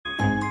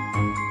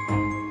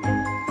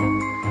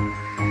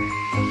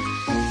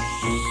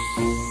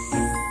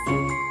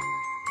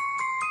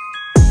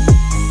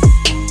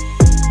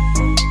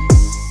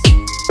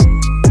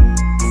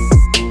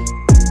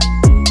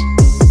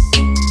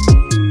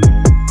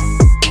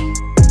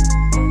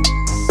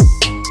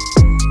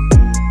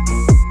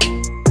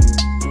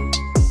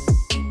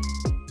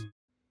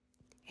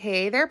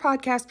there,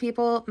 podcast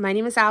people. My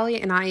name is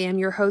Allie, and I am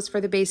your host for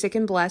the Basic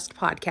and Blessed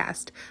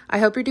podcast. I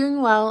hope you're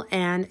doing well,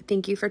 and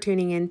thank you for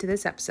tuning in to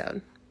this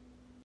episode.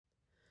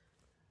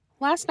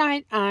 Last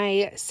night,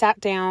 I sat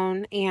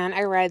down and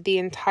I read the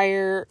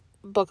entire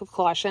book of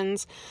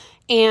Colossians,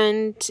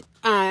 and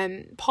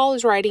Paul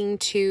is writing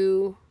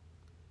to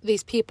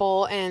these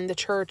people and the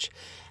church,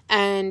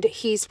 and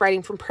he's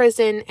writing from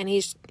prison, and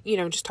he's,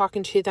 just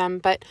talking to them,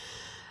 but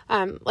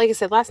like I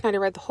said, last night I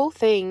read the whole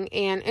thing,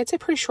 and it's a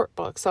pretty short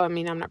book, so I'm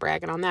not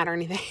bragging on that or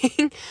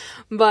anything,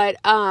 but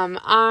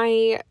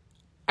I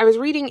was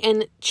reading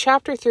in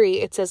chapter 3,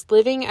 it says,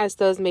 living as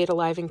those made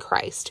alive in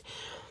Christ.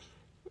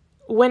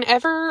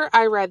 Whenever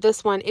I read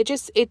this one, it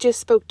just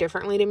spoke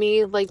differently to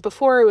me. Like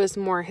before, it was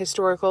more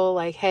historical,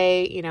 like,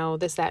 hey,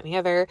 this, that, and the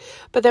other,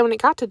 but then when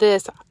it got to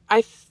this,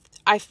 I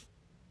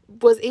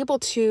was able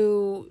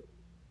to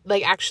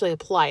actually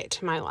apply it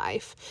to my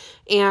life,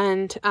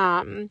 and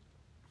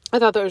I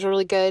thought that was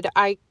really good.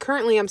 I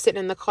currently am sitting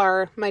in the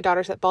car. My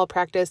daughter's at ball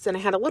practice, and I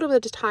had a little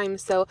bit of time,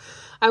 so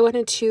I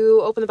wanted to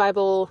open the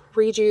Bible,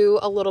 read you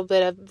a little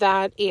bit of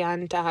that,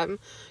 and kind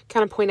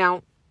of point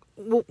out,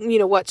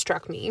 what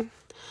struck me.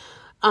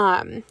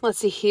 Let's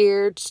see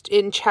here.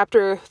 In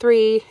chapter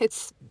 3,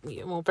 it's,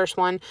 verse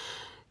 1.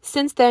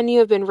 Since then you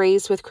have been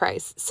raised with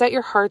Christ. Set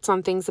your hearts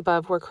on things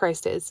above where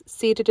Christ is,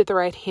 seated at the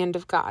right hand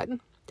of God.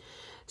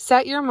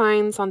 Set your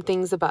minds on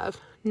things above,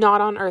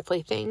 not on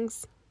earthly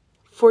things.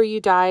 For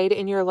you died,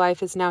 and your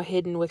life is now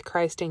hidden with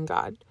Christ in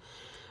God.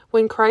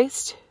 When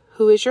Christ,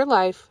 who is your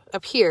life,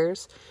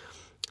 appears,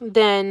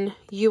 then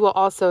you will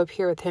also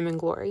appear with him in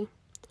glory.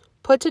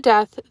 Put to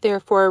death,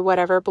 therefore,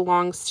 whatever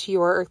belongs to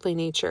your earthly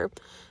nature: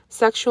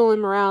 sexual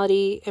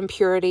immorality,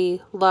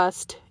 impurity,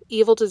 lust,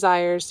 evil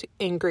desires,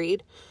 and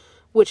greed,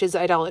 which is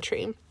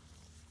idolatry.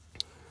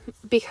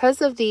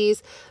 Because of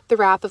these, the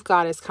wrath of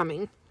God is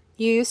coming.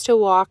 You used to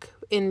walk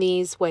in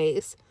these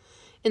ways,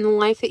 in the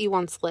life that you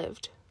once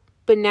lived.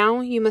 But now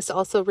you must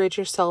also rid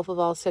yourself of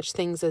all such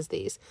things as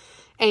these: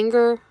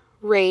 anger,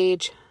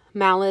 rage,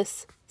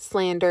 malice,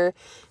 slander,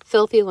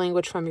 filthy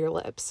language from your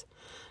lips.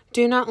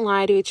 Do not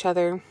lie to each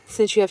other,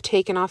 since you have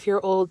taken off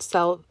your old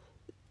self.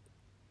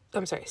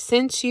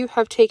 Since you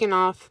have taken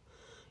off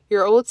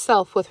your old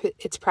self with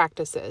its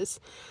practices,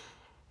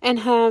 and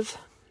have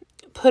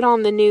put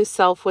on the new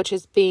self, which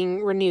is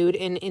being renewed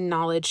in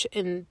knowledge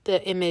in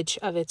the image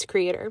of its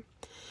creator.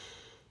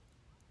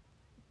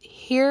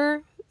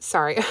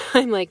 Sorry,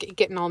 I'm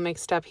getting all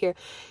mixed up here.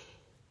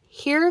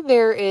 Here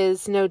there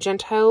is no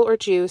Gentile or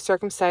Jew,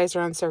 circumcised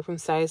or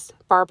uncircumcised,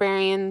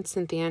 barbarian,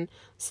 Scythian,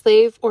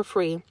 slave or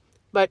free,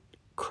 but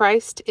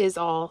Christ is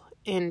all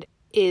and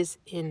is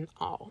in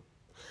all.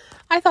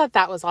 I thought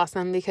that was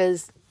awesome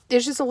because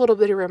there's just a little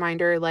bit of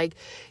reminder,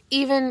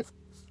 even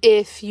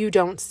if you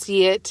don't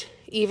see it,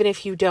 even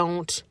if you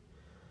don't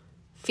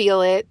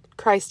feel it,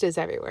 Christ is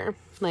everywhere.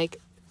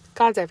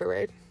 God's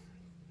everywhere.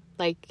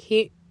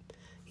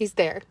 He's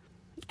there.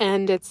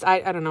 And it's,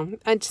 I don't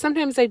know.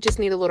 Sometimes I just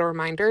need a little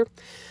reminder.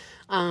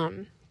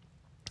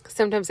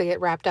 Sometimes I get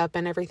wrapped up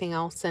in everything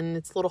else and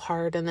it's a little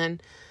hard. And then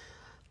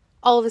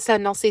all of a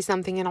sudden I'll see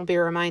something and I'll be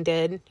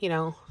reminded,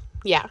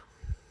 yeah,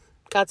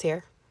 God's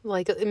here.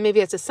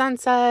 Maybe it's a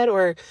sunset,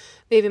 or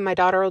maybe my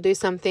daughter will do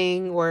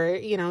something, or,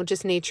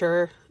 just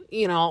nature,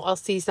 I'll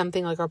see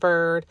something like a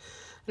bird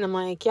and I'm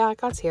like, yeah,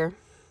 God's here.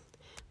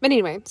 But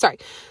anyway, sorry.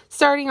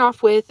 Starting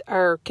off with,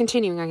 or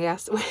continuing, I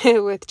guess,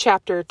 with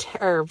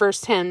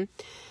verse 10.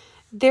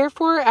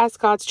 Therefore, as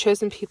God's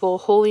chosen people,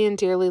 holy and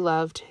dearly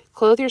loved,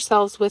 clothe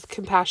yourselves with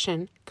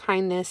compassion,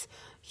 kindness,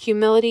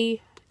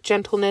 humility,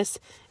 gentleness,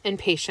 and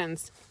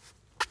patience.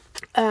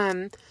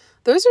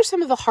 Those are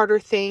some of the harder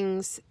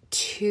things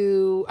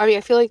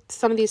I feel like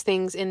some of these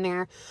things in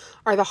there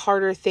are the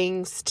harder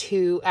things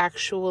to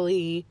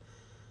actually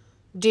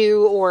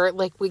do, or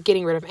with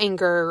getting rid of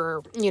anger,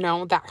 or,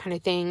 that kind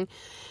of thing.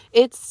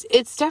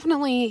 It's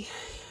definitely,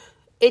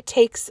 it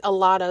takes a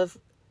lot of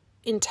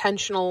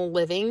intentional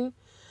living,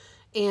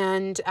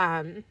 and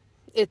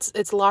it's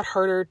a lot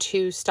harder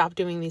to stop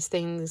doing these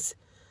things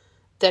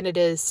than it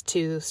is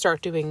to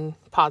start doing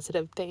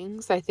positive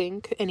things, I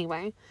think.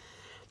 Anyway,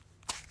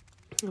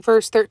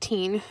 verse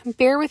 13,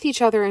 bear with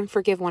each other and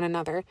forgive one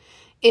another,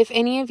 if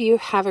any of you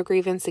have a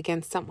grievance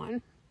against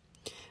someone.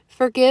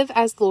 Forgive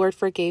as the Lord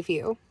forgave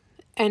you.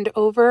 And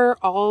over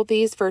all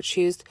these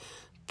virtues,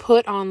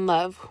 put on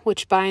love,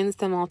 which binds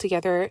them all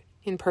together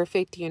in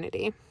perfect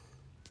unity.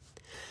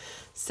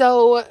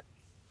 So,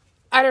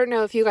 I don't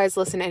know if you guys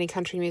listen to any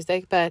country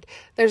music, but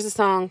there's a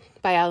song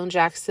by Alan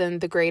Jackson,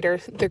 The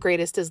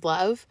Greatest is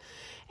Love.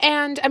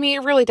 And,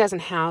 it really doesn't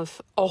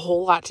have a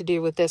whole lot to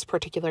do with this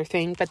particular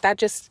thing, but that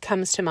just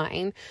comes to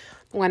mind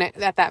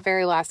at that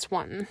very last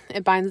one.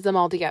 It binds them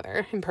all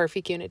together in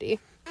perfect unity.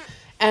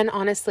 And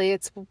honestly,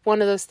 it's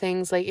one of those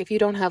things, if you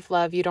don't have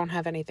love, you don't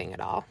have anything at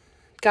all.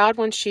 God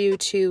wants you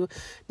to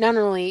not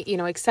only,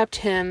 accept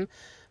him,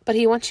 but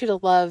he wants you to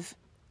love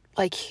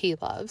like he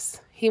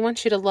loves. He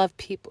wants you to love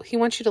people. He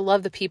wants you to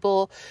love the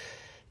people,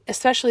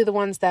 especially the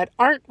ones that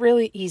aren't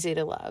really easy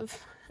to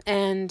love.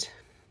 And,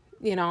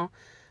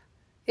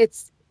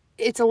 it's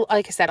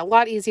like I said, a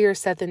lot easier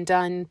said than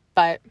done,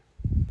 but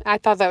I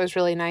thought that was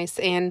really nice.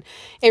 And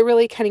it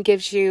really kind of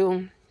gives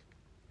you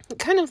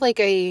kind of like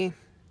a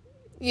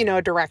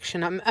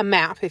direction, a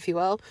map, if you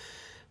will.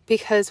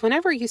 Because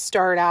whenever you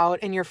start out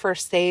and you're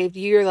first saved,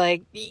 you're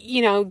like,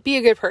 be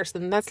a good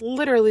person. That's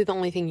literally the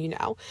only thing you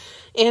know.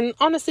 And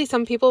honestly,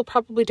 some people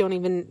probably don't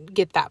even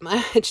get that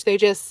much. They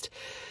just,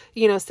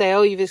 say,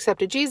 oh, you've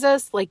accepted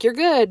Jesus, like you're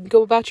good.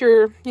 Go about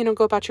your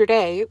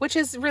day, which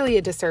is really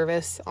a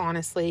disservice,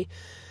 honestly.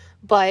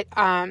 But,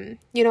 a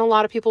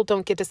lot of people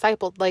don't get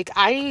discipled. Like,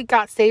 I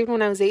got saved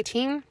when I was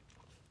 18.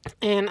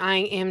 And I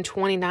am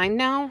 29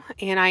 now.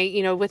 And I,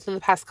 within the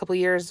past couple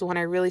years when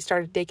I really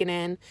started digging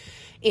in.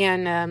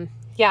 And,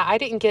 I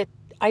didn't get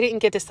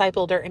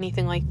discipled or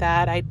anything like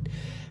that. I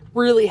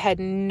really had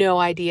no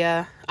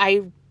idea.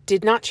 I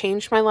did not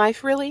change my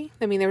life, really.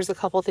 I mean, there was a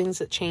couple things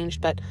that changed,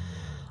 but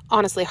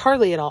honestly,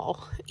 hardly at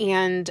all.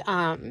 And,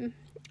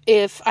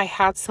 if I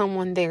had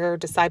someone there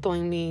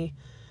discipling me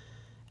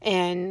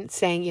and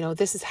saying,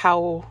 this is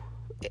how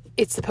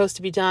it's supposed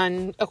to be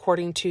done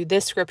according to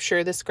this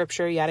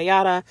scripture, yada,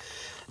 yada.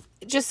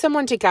 Just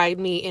someone to guide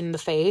me in the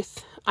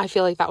faith. I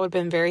feel like that would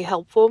have been very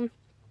helpful.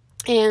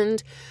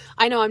 And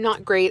I know I'm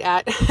not great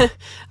at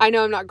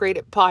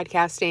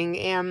podcasting,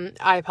 and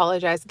I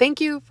apologize. Thank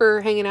you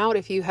for hanging out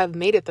if you have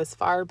made it this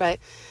far. But,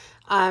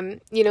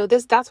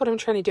 that's what I'm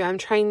trying to do. I'm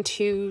trying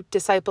to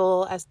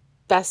disciple as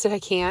best as I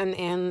can,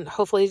 and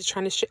hopefully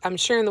I'm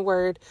sharing the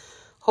word.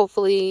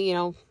 Hopefully,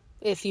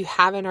 if you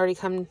haven't already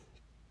come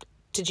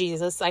to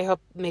Jesus, I hope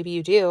maybe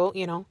you do,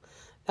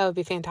 that would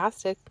be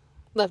fantastic.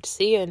 Love to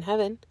see you in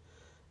heaven.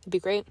 It'd be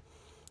great.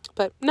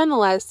 But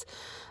nonetheless,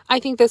 I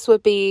think this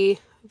would be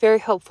very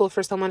helpful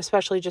for someone,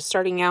 especially just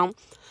starting out.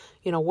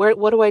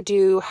 What do I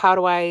do? How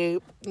do I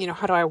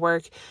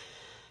work?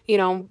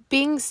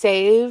 Being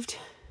saved,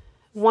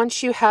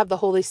 once you have the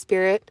Holy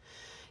Spirit,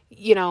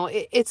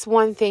 it's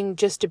one thing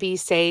just to be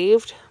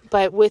saved,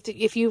 but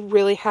if you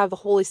really have the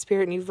Holy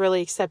Spirit and you've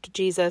really accepted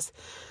Jesus,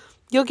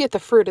 you'll get the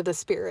fruit of the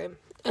Spirit.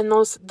 And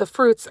the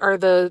fruits are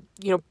the,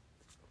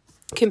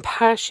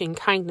 compassion,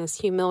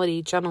 kindness,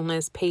 humility,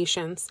 gentleness,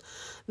 patience,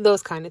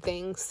 those kind of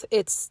things.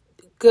 It's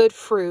good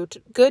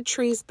fruit. Good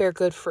trees bear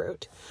good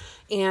fruit.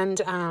 And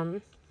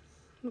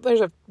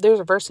there's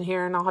a verse in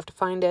here, and I'll have to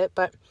find it.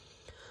 But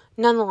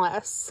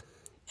nonetheless,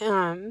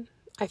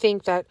 I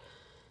think that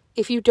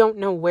if you don't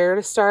know where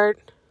to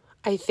start,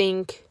 I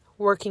think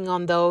working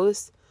on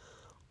those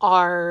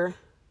are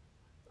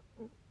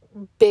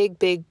big,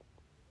 big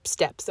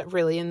steps that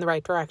really in the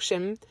right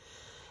direction.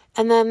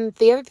 And then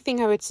the other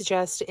thing I would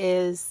suggest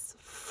is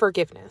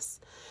forgiveness.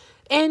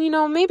 And,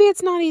 maybe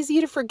it's not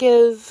easy to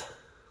forgive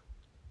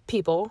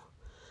people,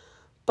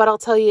 but I'll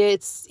tell you,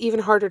 it's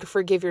even harder to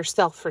forgive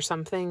yourself for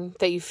something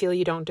that you feel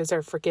you don't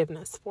deserve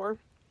forgiveness for.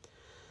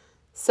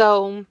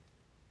 So,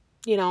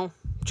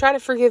 try to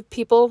forgive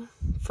people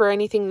for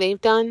anything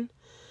they've done.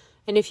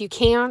 And if you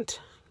can't,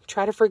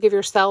 try to forgive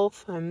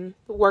yourself and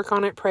work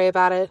on it, pray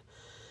about it.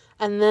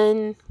 And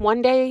then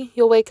one day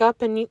you'll wake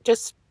up and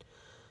it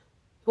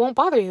won't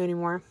bother you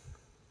anymore.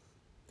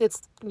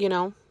 It's,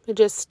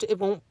 it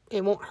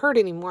won't hurt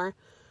anymore.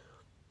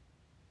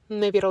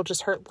 Maybe it'll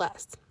just hurt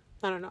less.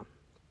 I don't know.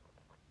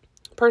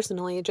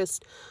 Personally,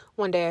 just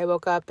one day I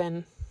woke up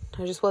and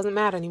I just wasn't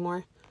mad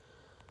anymore.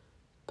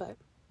 But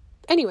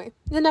anyway,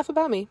 enough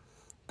about me.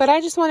 But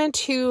I just wanted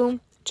to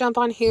jump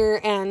on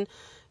here and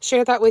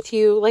share that with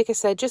you. Like I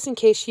said, just in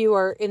case you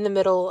are in the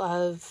middle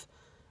of,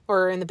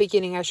 or in the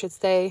beginning, I should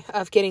say,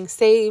 of getting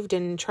saved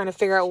and trying to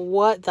figure out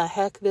what the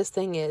heck this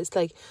thing is.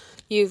 Like,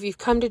 you've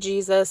come to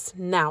Jesus,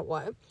 now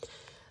what?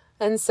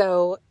 And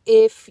so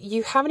if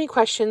you have any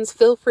questions,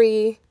 feel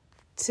free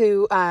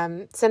to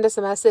send us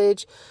a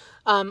message.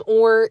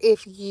 Or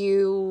if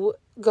you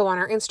go on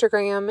our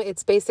Instagram,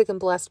 it's Basic and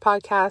Blessed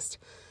Podcast.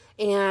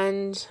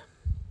 And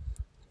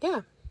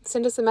yeah,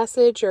 send us a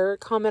message or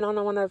comment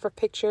on one of our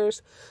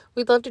pictures.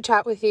 We'd love to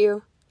chat with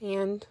you,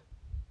 and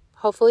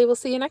hopefully we'll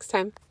see you next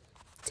time.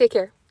 Take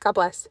care. God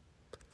bless.